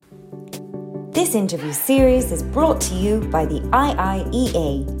This interview series is brought to you by the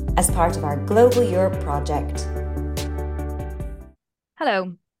IIEA as part of our Global Europe project.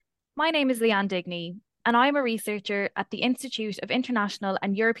 Hello, my name is Leanne Digney, and I'm a researcher at the Institute of International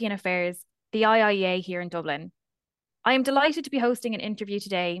and European Affairs, the IIEA here in Dublin. I am delighted to be hosting an interview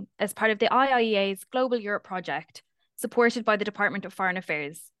today as part of the IIEA's Global Europe project, supported by the Department of Foreign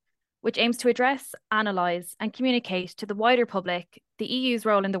Affairs, which aims to address, analyse and communicate to the wider public the EU's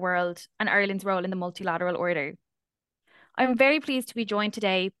role in the world and Ireland's role in the multilateral order. I'm very pleased to be joined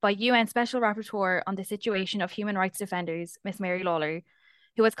today by UN Special Rapporteur on the situation of human rights defenders, Ms. Mary Lawlor,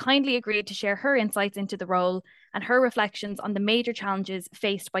 who has kindly agreed to share her insights into the role and her reflections on the major challenges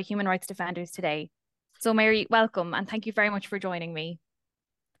faced by human rights defenders today. So Mary, welcome, and thank you very much for joining me.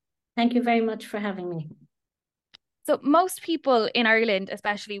 Thank you very much for having me. So most people in Ireland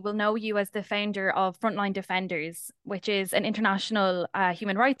especially will know you as the founder of Frontline Defenders, which is an international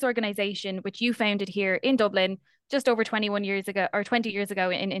human rights organisation which you founded here in Dublin just over 21 years ago, or 20 years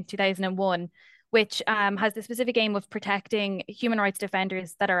ago in 2001, which has the specific aim of protecting human rights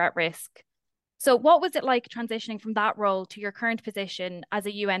defenders that are at risk. So what was it like transitioning from that role to your current position as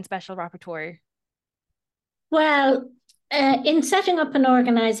a UN Special Rapporteur? Well, in setting up an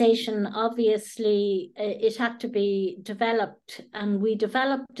organisation, obviously it had to be developed, and we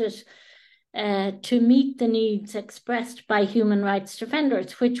developed it to meet the needs expressed by human rights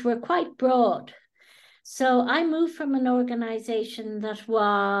defenders, which were quite broad. So I moved from an organisation that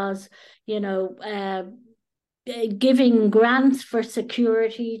was, giving grants for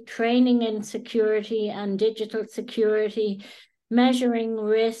security, training in security and digital security, measuring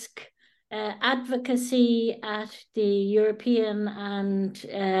risk, advocacy at the European and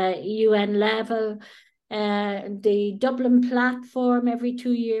UN level, the Dublin platform every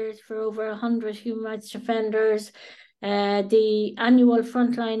 2 years for over 100 human rights defenders, the annual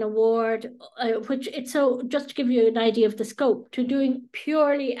Frontline Award, so just to give you an idea of the scope, to doing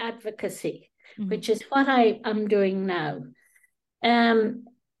purely advocacy, which is what I am doing now.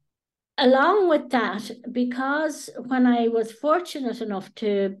 Along with that, because when I was fortunate enough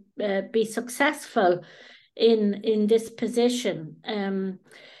to be successful in this position,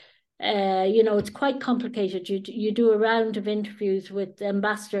 it's quite complicated. You do a round of interviews with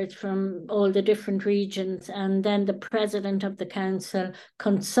ambassadors from all the different regions, and then the president of the council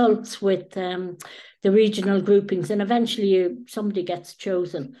consults with the regional groupings, and eventually somebody gets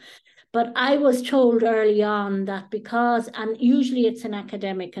chosen. But I was told early on that and usually it's an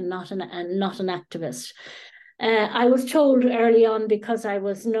academic and not an activist. I was told early on, because I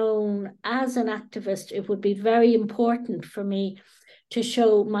was known as an activist, it would be very important for me to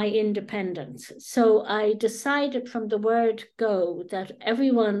show my independence. So I decided from the word go that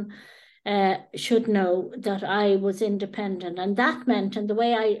everyone should know that I was independent. And that meant, and the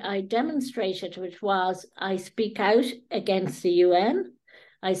way I demonstrated it was, I speak out against the UN,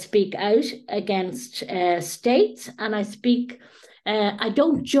 I speak out against states, and I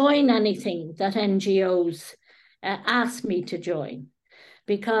don't join anything that NGOs ask me to join,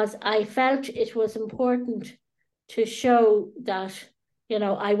 because I felt it was important to show that,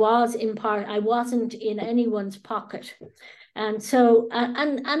 I wasn't in anyone's pocket. And so,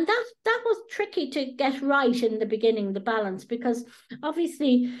 and that was tricky to get right in the beginning, the balance, because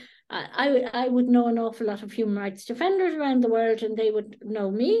obviously I would know an awful lot of human rights defenders around the world, and they would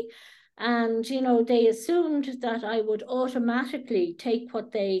know me. And, they assumed that I would automatically take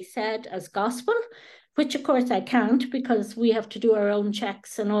what they said as gospel, which of course I can't, because we have to do our own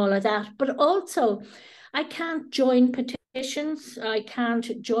checks and all of that. But also, I can't join petitions. I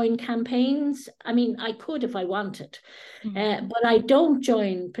can't join campaigns. I mean, I could if I wanted, but I don't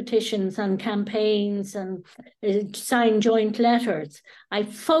join petitions and campaigns and sign joint letters. I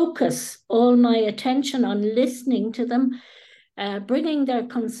focus all my attention on listening to them, bringing their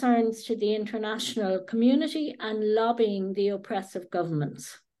concerns to the international community, and lobbying the oppressive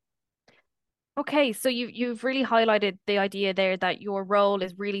governments. Okay, so you've really highlighted the idea there that your role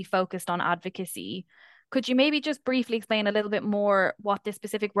is really focused on advocacy. Could you maybe just briefly explain a little bit more what the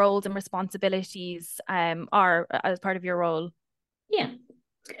specific roles and responsibilities are as part of your role? Yeah.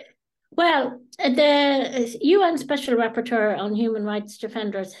 Well, the UN Special Rapporteur on Human Rights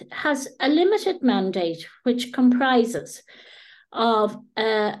Defenders has a limited mandate, which comprises of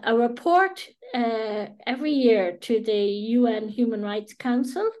a report every year to the UN Human Rights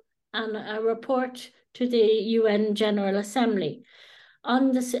Council and a report to the UN General Assembly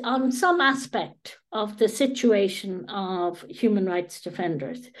on some aspect of the situation of human rights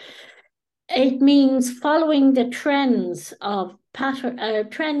defenders. It means following the trends of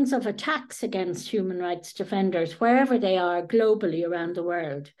attacks against human rights defenders wherever they are globally around the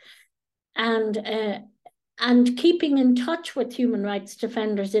world. and keeping in touch with human rights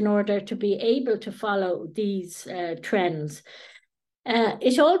defenders in order to be able to follow these trends.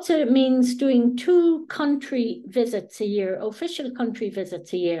 It also means doing 2 country visits a year, official country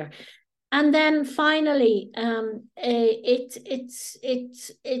visits a year. And then finally, it's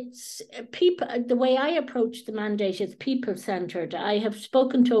people. The way I approach the mandate is people-centered. I have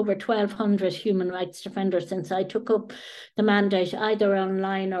spoken to over 1,200 human rights defenders since I took up the mandate, either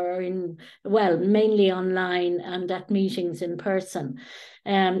online or mainly online and at meetings in person,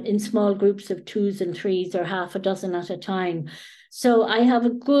 in small groups of 2s and 3s or half a dozen at a time. So I have a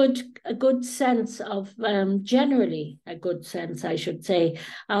good sense of, generally a good sense, I should say,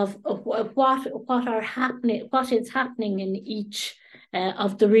 of what is happening in each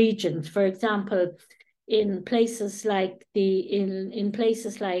of the regions. For example, in places like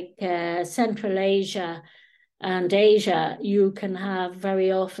Central Asia and Asia, you can have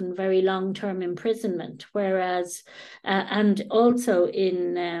very often very long-term imprisonment, whereas and also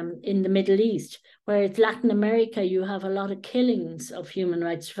in the Middle East. Whereas Latin America, you have a lot of killings of human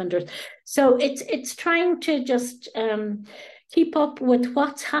rights defenders. So it's trying to just keep up with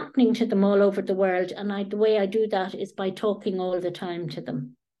what's happening to them all over the world. And the way I do that is by talking all the time to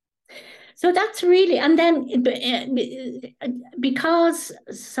them. So that's really, and then because,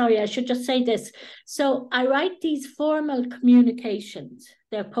 sorry, I should just say this. So I write these formal communications.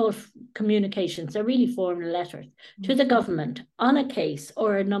 They're called communications. They're really formal letters to the government on a case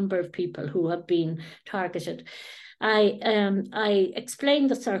or a number of people who have been targeted. I explain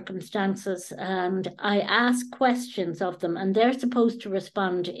the circumstances and I ask questions of them, and they're supposed to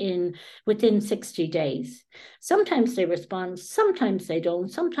respond within 60 days. Sometimes they respond, sometimes they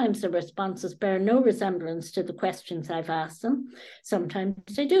don't. Sometimes the responses bear no resemblance to the questions I've asked them. Sometimes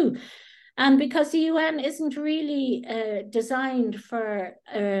they do. And because the UN isn't really designed for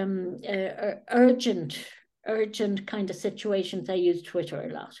urgent kind of situations, I use Twitter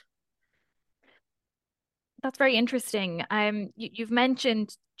a lot. That's very interesting. You've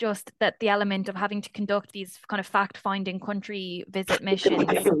mentioned just that the element of having to conduct these kind of fact-finding country visit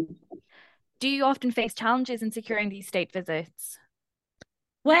missions. Do you often face challenges in securing these state visits?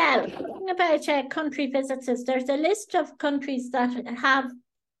 Well, the thing about country visits is there's a list of countries that have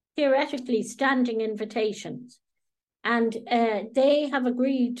theoretically standing invitations, and they have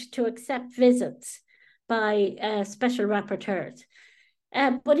agreed to accept visits by special rapporteurs.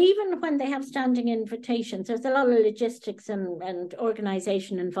 But even when they have standing invitations, there's a lot of logistics and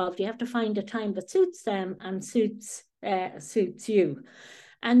organization involved. You have to find a time that suits them and suits you.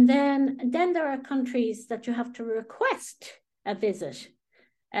 And then there are countries that you have to request a visit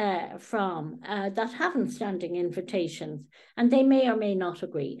from that haven't standing invitations, and they may or may not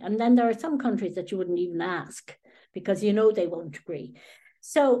agree. And then there are some countries that you wouldn't even ask because you know they won't agree.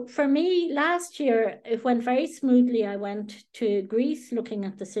 So for me, last year, it went very smoothly. I went to Greece looking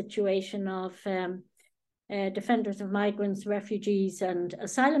at the situation of defenders of migrants, refugees, and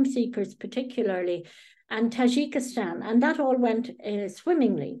asylum seekers particularly, and Tajikistan, and that all went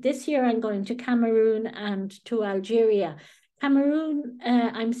swimmingly. This year I'm going to Cameroon and to Algeria. Cameroon,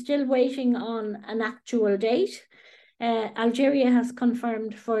 I'm still waiting on an actual date. Algeria has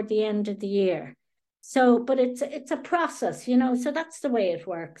confirmed for the end of the year. So, but it's a process, so that's the way it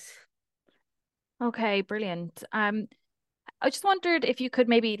works. Okay, brilliant. I just wondered if you could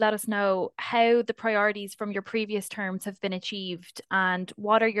maybe let us know how the priorities from your previous terms have been achieved and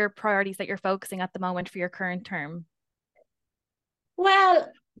what are your priorities that you're focusing at the moment for your current term?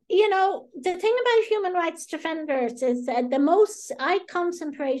 Well, the thing about human rights defenders is that I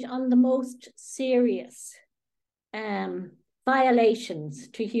concentrate on the most serious violations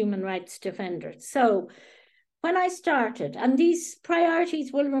to human rights defenders. So when I started, and these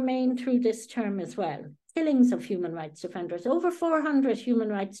priorities will remain through this term as well, killings of human rights defenders. Over 400 human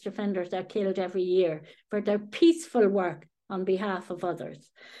rights defenders are killed every year for their peaceful work on behalf of others.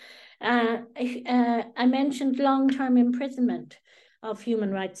 I mentioned long-term imprisonment of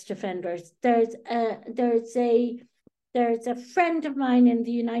human rights defenders. There's a friend of mine in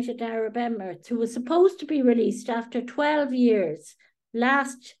the United Arab Emirates who was supposed to be released after 12 years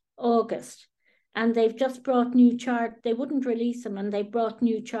last August, and they've just brought new charges. They wouldn't release him, and they brought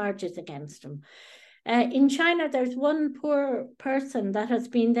new charges against him. In China, there's one poor person that has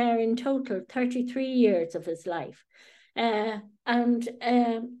been there in total 33 years of his life. And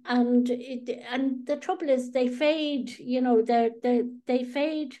the trouble is they fade, they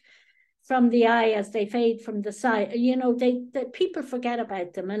fade from the eye as they fade from the sight. People forget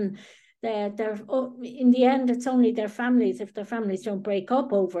about them, and they're in the end, it's only their families, if their families don't break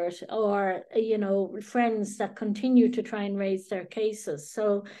up over it, or friends that continue to try and raise their cases.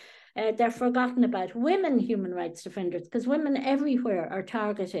 So they're forgotten about. Women human rights defenders, because women everywhere are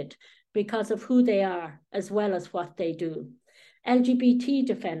targeted because of who they are as well as what they do. LGBT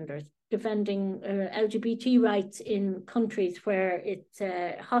defenders, defending LGBT rights in countries where it's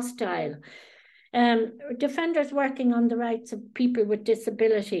hostile. Defenders working on the rights of people with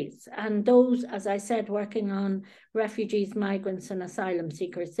disabilities, and those, as I said, working on refugees, migrants and asylum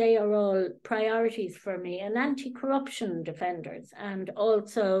seekers. They are all priorities for me. And anti-corruption defenders, and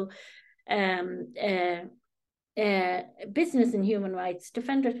also business and human rights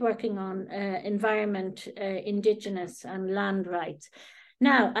defenders working on environment, indigenous and land rights.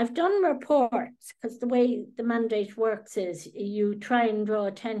 Now, I've done reports, because the way the mandate works is you try and draw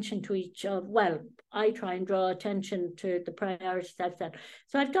attention to I try and draw attention to the priorities I've set.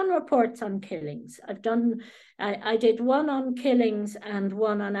 So I've done reports on killings. I did one on killings and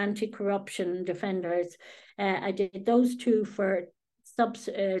one on anti-corruption defenders. I did those two for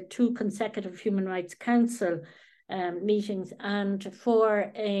 2 consecutive Human Rights Council meetings, and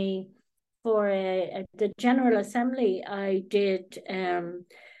for the General Assembly, I did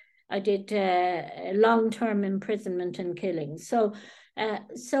long-term imprisonment and killings. So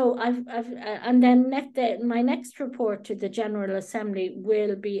I've and then my next report to the General Assembly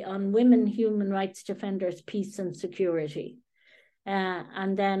will be on women human rights defenders, peace and security.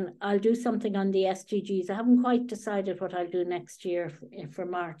 And then I'll do something on the SDGs. I haven't quite decided what I'll do next year for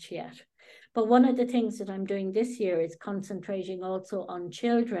March yet. But one of the things that I'm doing this year is concentrating also on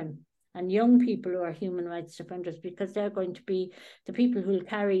children and young people who are human rights defenders, because they're going to be the people who will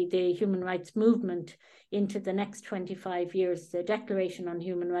carry the human rights movement into the next 25 years. The Declaration on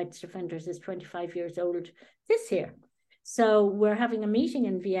Human Rights Defenders is 25 years old this year. So we're having a meeting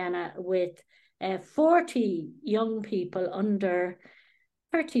in Vienna with 40 young people under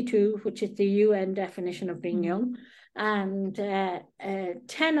 32, which is the UN definition of being young, and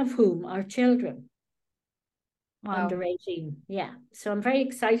 10 of whom are children. Wow. Under 18. Yeah. So I'm very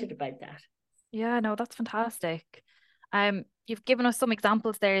excited about that. Yeah, no, that's fantastic. You've given us some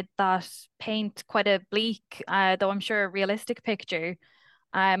examples there that paint quite a bleak, though I'm sure a realistic picture.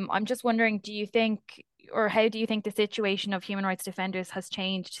 I'm just wondering, how do you think the situation of human rights defenders has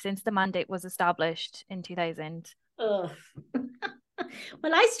changed since the mandate was established in 2000? Well,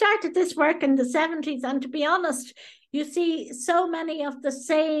 I started this work in the 70s, and to be honest, you see so many of the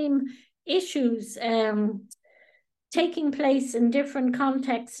same issues taking place in different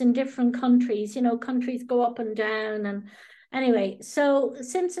contexts in different countries. Countries go up and down, and anyway, so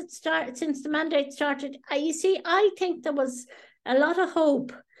since the mandate started, I think there was a lot of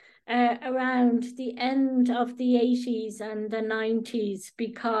hope around the end of the 80s and the 90s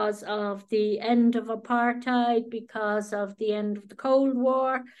because of the end of apartheid, because of the end of the Cold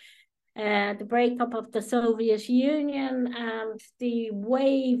War, the breakup of the Soviet Union, and the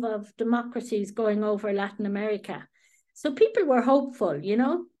wave of democracies going over Latin America. So people were hopeful,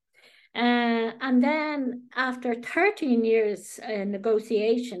 and then after 13 years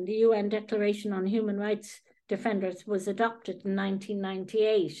negotiation, the UN Declaration on Human Rights Defenders was adopted in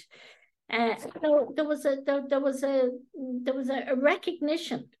 1998. So there was a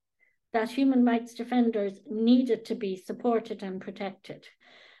recognition that human rights defenders needed to be supported and protected.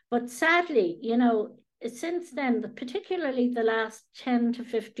 But sadly, since then, particularly the last 10 to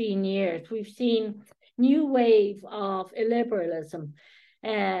 15 years, we've seen new wave of illiberalism,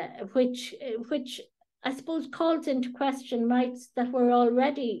 which I suppose calls into question rights that were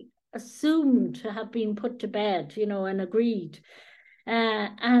already assumed to have been put to bed, and agreed.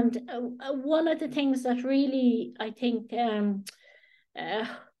 And one of the things that really, I think,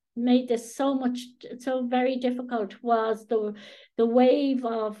 made this so very difficult was the wave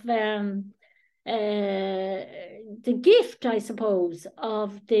of the gift, I suppose,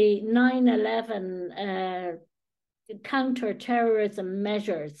 of the 9/11 counter-terrorism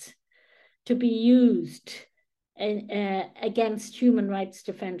measures to be used against human rights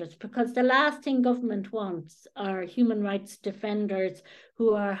defenders, because the last thing government wants are human rights defenders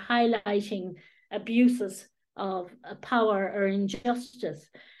who are highlighting abuses of power or injustice.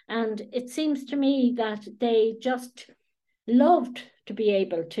 And it seems to me that they just loved to be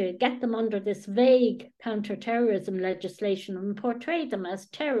able to get them under this vague counter-terrorism legislation and portray them as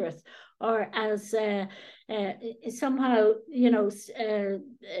terrorists or as somehow,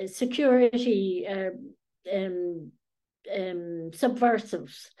 security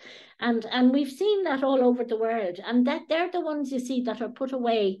subversives. And we've seen that all over the world. And that they're the ones you see that are put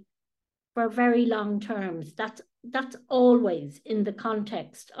away for very long terms. That's always in the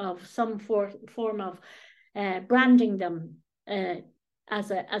context of some form of branding them as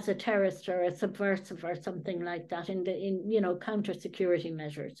a terrorist or a subversive or something like that in counter security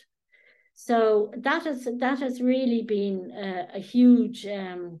measures. So that has really been a huge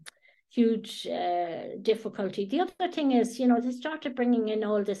difficulty. The other thing is, they started bringing in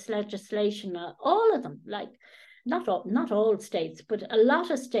all this legislation, all of them, like not all states, but a lot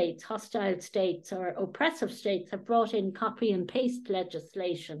of states, hostile states or oppressive states, have brought in copy and paste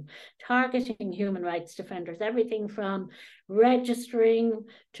legislation targeting human rights defenders, everything from registering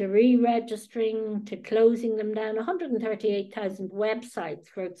to re-registering to closing them down. 138,000 websites,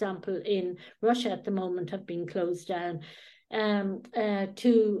 for example, in Russia at the moment have been closed down.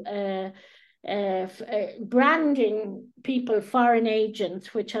 Branding people foreign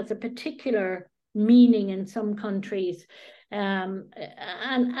agents, which has a particular meaning in some countries, and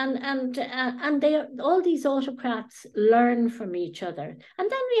they, all these autocrats learn from each other.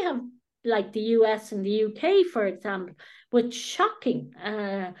 And then we have like the US and the UK, for example, with shocking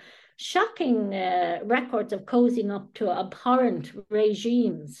records of cozying up to abhorrent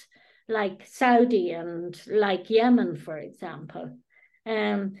regimes like Saudi and like Yemen, for example.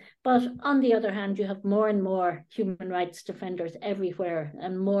 But on the other hand, you have more and more human rights defenders everywhere,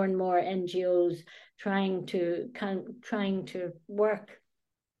 and more NGOs trying to work,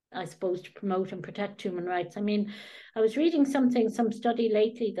 I suppose, to promote and protect human rights. I mean, I was reading some study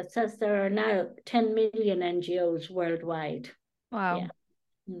lately that says there are now 10 million NGOs worldwide. Wow. Yeah.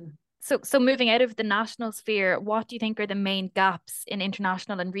 Mm. So moving out of the national sphere, what do you think are the main gaps in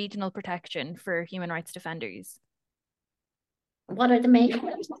international and regional protection for human rights defenders? What are the main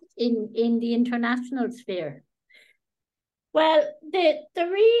gaps in the international sphere? Well, the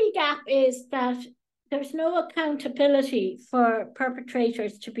real gap is that there's no accountability for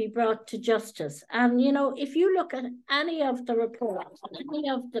perpetrators to be brought to justice. And, if you look at any of the reports, any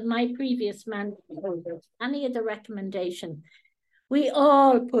of my previous mandate holders, any of the recommendations, we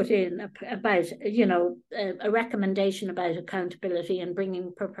all put in about, a recommendation about accountability and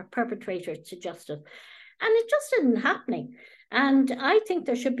bringing perpetrators to justice. And it just isn't happening. And I think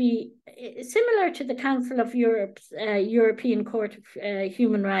there should be, similar to the Council of Europe's European Court of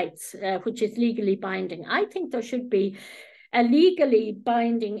Human Rights, which is legally binding, I think there should be a legally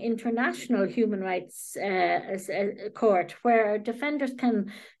binding international human rights court where defenders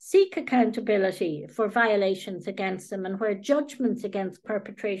can seek accountability for violations against them, and where judgments against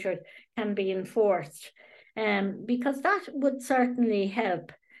perpetrators can be enforced, because that would certainly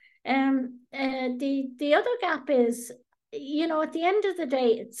help. The other gap is, at the end of the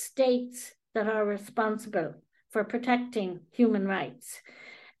day, it's states that are responsible for protecting human rights.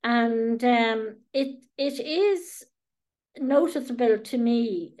 And it is noticeable to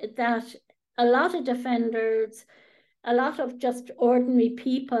me that a lot of defenders, a lot of just ordinary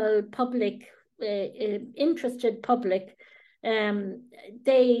people, public, interested public,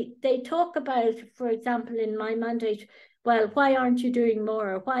 they talk about, for example, in my mandate, well, why aren't you doing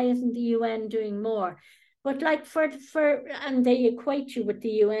more? Why isn't the UN doing more? But like and they equate you with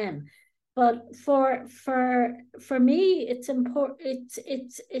the UN. But for me, it's important.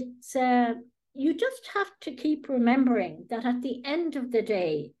 It's you just have to keep remembering that at the end of the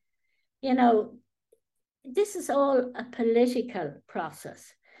day, this is all a political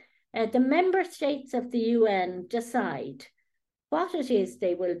process. The member states of the UN decide what it is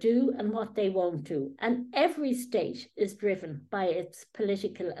they will do and what they won't do. And every state is driven by its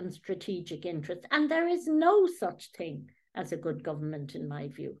political and strategic interests. And there is no such thing as a good government, in my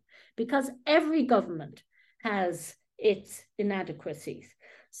view, because every government has its inadequacies.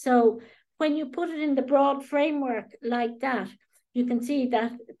 So when you put it in the broad framework like that, you can see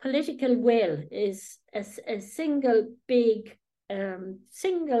that political will is a single biggest,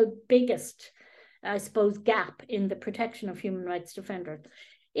 I suppose, gap in the protection of human rights defenders.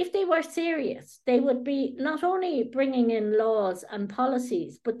 If they were serious, they would be not only bringing in laws and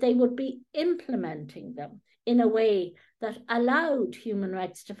policies, but they would be implementing them in a way that allowed human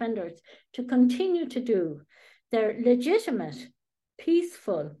rights defenders to continue to do their legitimate,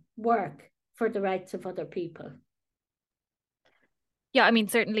 peaceful work for the rights of other people. Yeah,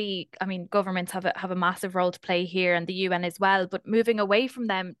 certainly, governments have a massive role to play here, and the UN as well. But moving away from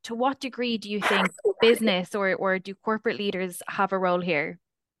them, to what degree do you think business or do corporate leaders have a role here?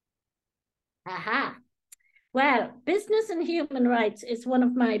 Aha. Well, business and human rights is one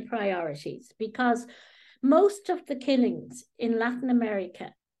of my priorities, because most of the killings in Latin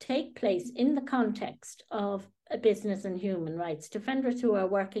America take place in the context of a business and human rights. Defenders who are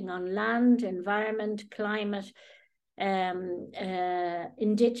working on land, environment, climate,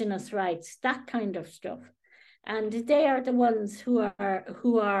 indigenous rights, that kind of stuff. And they are the ones who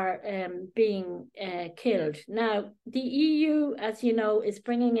are being killed. Now, the EU, as you know, is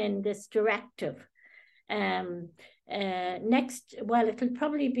bringing in this directive it'll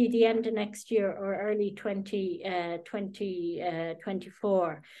probably be the end of next year or early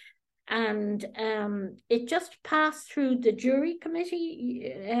 2024. And it just passed through the jury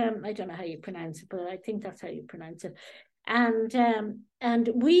committee. I don't know how you pronounce it, but I think that's how you pronounce it. And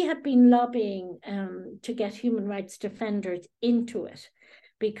we have been lobbying to get human rights defenders into it,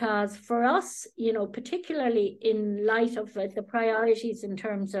 because for us, you know, particularly in light of the priorities in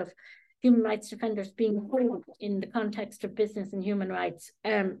terms of human rights defenders being held in the context of business and human rights,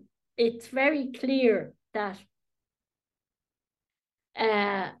 it's very clear that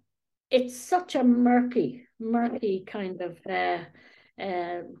it's such a murky kind of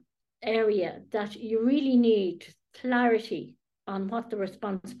area that you really need clarity on what the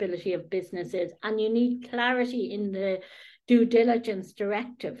responsibility of business is, and you need clarity in the due diligence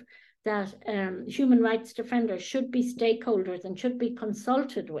directive that human rights defenders should be stakeholders and should be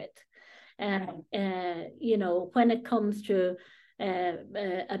consulted with, you know, when it comes to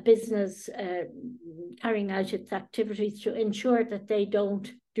a business carrying out its activities to ensure that they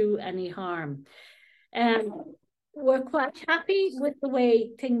don't do any harm. We're quite happy with the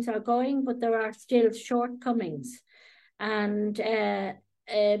way things are going, but there are still shortcomings. And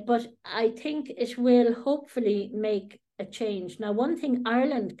but I think it will hopefully make a change. Now, one thing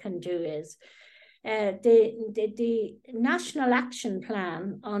Ireland can do is the National Action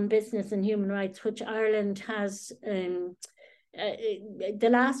Plan on Business and Human Rights, which Ireland has. The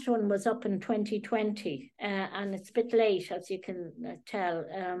last one was up in 2020, and it's a bit late, as you can tell.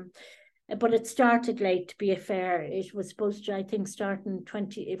 But it started late, to be fair. It was supposed to, I think, start in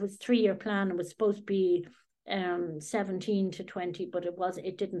 20. It was a 3-year plan. It was supposed to be 17 to 20, but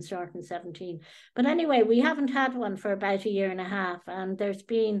it didn't start in 17. But anyway, we haven't had one for about 1.5 years, and there's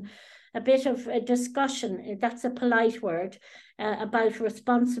been a bit of a discussion, that's a polite word, about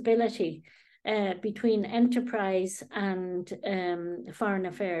responsibility between enterprise and foreign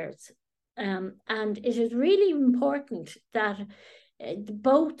affairs. And it is really important that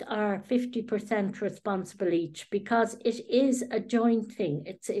both are 50% responsible each, because it is a joint thing.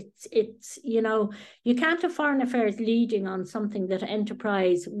 It's you know, you can't have foreign affairs leading on something that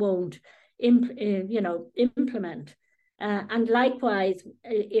enterprise won't implement. And likewise,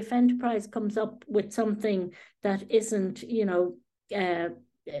 if enterprise comes up with something that isn't, you know,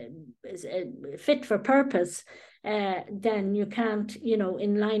 fit for purpose, then you can't, you know,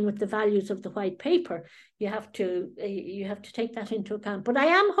 in line with the values of the white paper, you have to take that into account. But I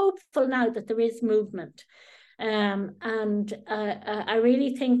am hopeful now that there is movement, and I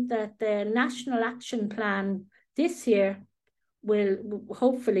really think that the National Action Plan this year will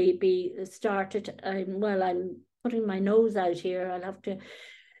hopefully be started. I'm putting my nose out here. I'll have to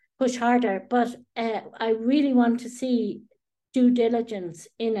push harder, but I really want to see due diligence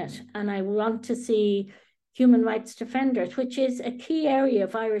in it, and I want to see human rights defenders, which is a key area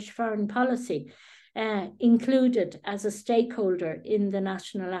of Irish foreign policy, included as a stakeholder in the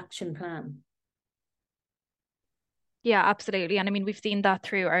National Action Plan. Yeah, absolutely. And I mean, we've seen that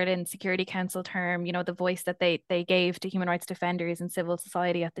through Ireland's Security Council term, you know, the voice that they gave to human rights defenders and civil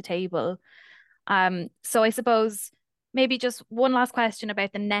society at the table. So I suppose maybe just one last question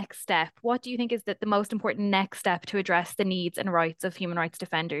about the next step. What do you think is the most important next step to address the needs and rights of human rights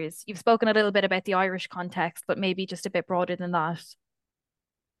defenders? You've spoken a little bit about the Irish context, but maybe just a bit broader than that.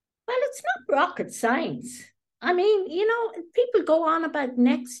 Well, it's not rocket science. I mean, you know, people go on about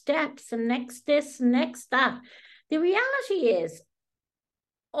next steps and next this and next that. The reality is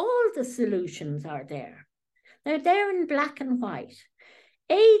all the solutions are there. They're there in black and white.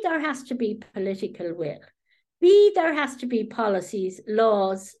 A, there has to be political will. B, there has to be policies,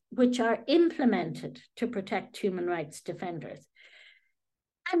 laws, which are implemented to protect human rights defenders.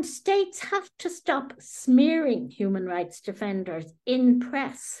 And states have to stop smearing human rights defenders in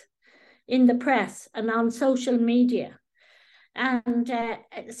the press and on social media, and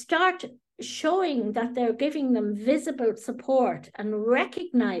start showing that they're giving them visible support and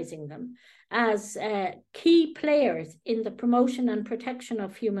recognizing them as key players in the promotion and protection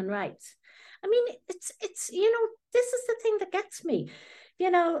of human rights. I mean, it's you know, this is the thing that gets me. You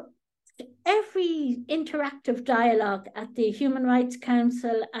know, every interactive dialogue at the Human Rights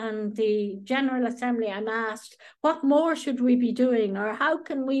Council and the General Assembly, I'm asked, what more should we be doing, or how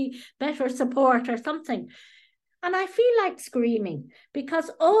can we better support, or something? And I feel like screaming,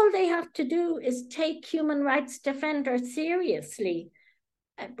 because all they have to do is take human rights defenders seriously,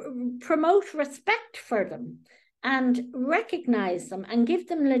 promote respect for them, and recognize them and give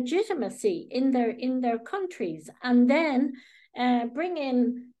them legitimacy in their countries, and then bring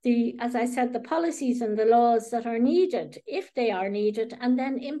in as I said, the policies and the laws that are needed, if they are needed, and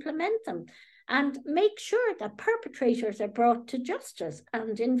then implement them. and make sure that perpetrators are brought to justice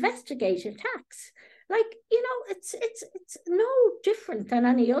and investigate attacks. Like, it's no different than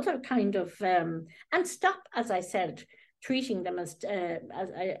any other kind of, and stop, as I said, treating them as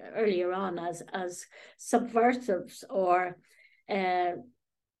earlier on, as subversives or,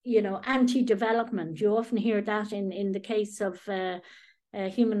 anti-development. You often hear that in the case of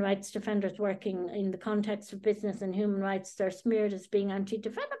human rights defenders working in the context of business and human rights. They're smeared as being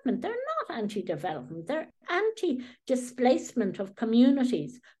anti-development. They're not anti-development. They're anti-displacement of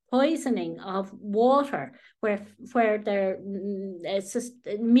communities, poisoning of water, where their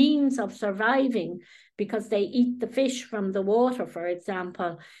means of surviving, because they eat the fish from the water, for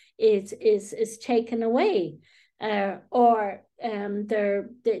example, is taken away, or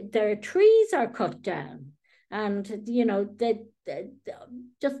their trees are cut down, and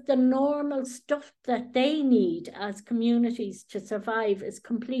just the normal stuff that they need as communities to survive is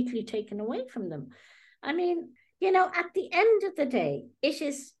completely taken away from them. I mean, at the end of the day, it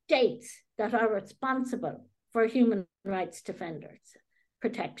is states that are responsible for human rights defenders'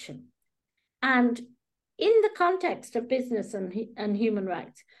 protection. And in the context of business and human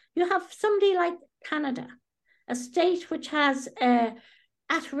rights, you have somebody like Canada, a state which has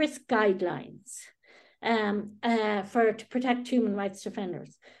at-risk guidelines to protect human rights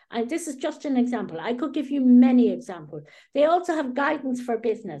defenders. And this is just an example. I could give you many examples. They also have guidance for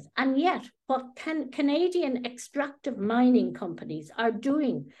business. And yet, what Canadian extractive mining companies are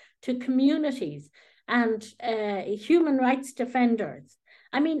doing to communities and human rights defenders,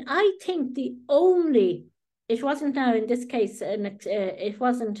 I mean, I think it wasn't now in this case, it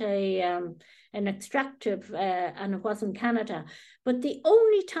wasn't an extractive, and it wasn't Canada, but the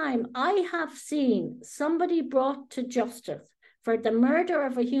only time I have seen somebody brought to justice for the murder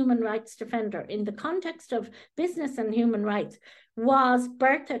of a human rights defender in the context of business and human rights was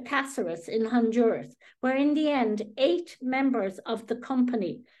Berta Cáceres in Honduras, where in the end, 8 members of the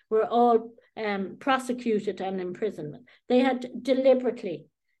company were all prosecuted and imprisoned. They had deliberately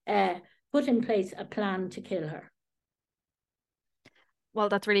put in place a plan to kill her. Well,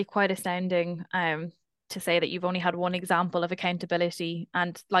 that's really quite astounding to say that you've only had one example of accountability.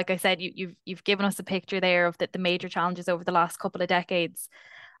 And like I said, you've given us a picture there of the major challenges over the last couple of decades.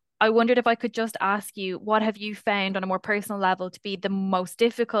 I wondered if I could just ask you, what have you found on a more personal level to be the most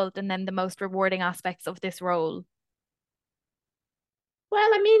difficult and then the most rewarding aspects of this role? Well,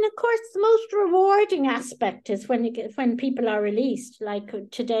 I mean, of course, the most rewarding aspect is when people are released. Like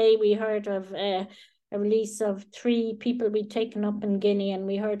today, we heard of a release of 3 people we'd taken up in Guinea, and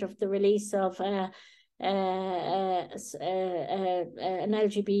we heard of the release of an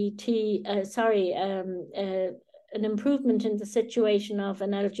an improvement in the situation of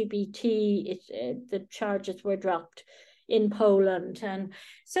an LGBT. The charges were dropped in Poland. And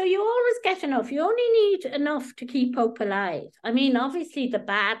so you always get enough. You only need enough to keep hope alive. I mean, obviously the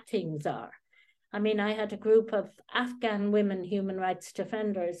bad things are. I mean, I had a group of Afghan women human rights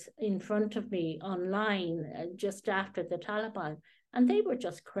defenders in front of me online just after the Taliban, and they were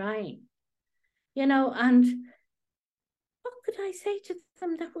just crying, and what could I say to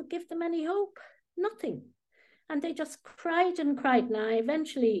them that would give them any hope? Nothing. And they just cried and cried. And I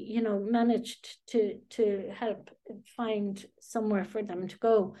eventually, managed to help find somewhere for them to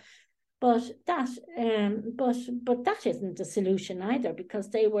go. But that isn't the solution either, because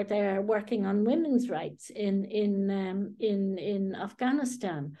they were there working on women's rights in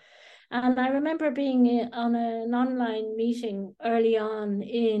Afghanistan. And I remember being on an online meeting early on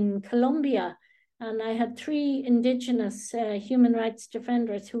in Colombia, and I had 3 Indigenous human rights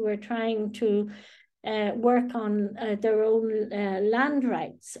defenders who were trying to work on their own land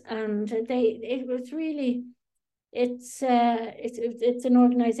rights, and it's an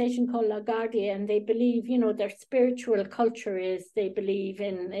organization called La Guardia, and they believe, their spiritual culture is they believe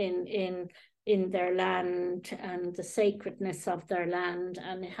in their land and the sacredness of their land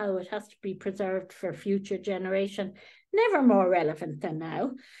and how it has to be preserved for future generation. Never more relevant than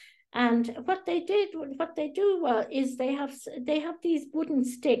now. And what they do is they have these wooden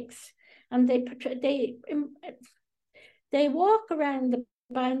sticks, and they walk around the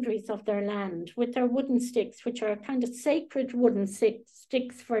boundaries of their land with their wooden sticks, which are kind of sacred wooden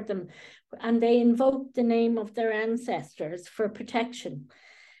sticks for them, and they invoke the name of their ancestors for protection.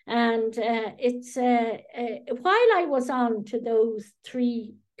 And while I was on to those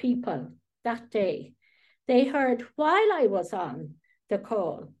 3 people that day, they heard while I was on the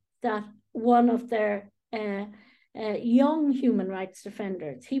call that one of their young human rights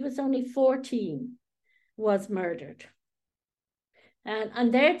defenders, he was only 14, was murdered.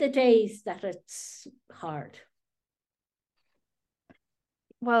 And they're the days that it's hard.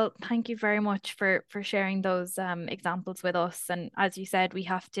 Well, thank you very much for sharing those examples with us. And as you said, we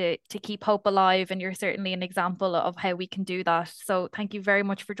have to keep hope alive, and you're certainly an example of how we can do that. So thank you very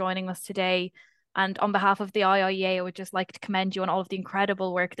much for joining us today. And on behalf of the IIEA, I would just like to commend you on all of the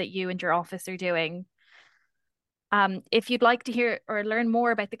incredible work that you and your office are doing. If you'd like to hear or learn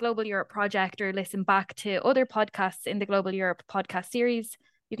more about the Global Europe project or listen back to other podcasts in the Global Europe podcast series,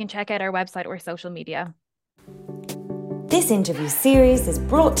 you can check out our website or social media. This interview series is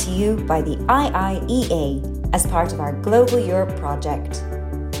brought to you by the IIEA as part of our Global Europe project.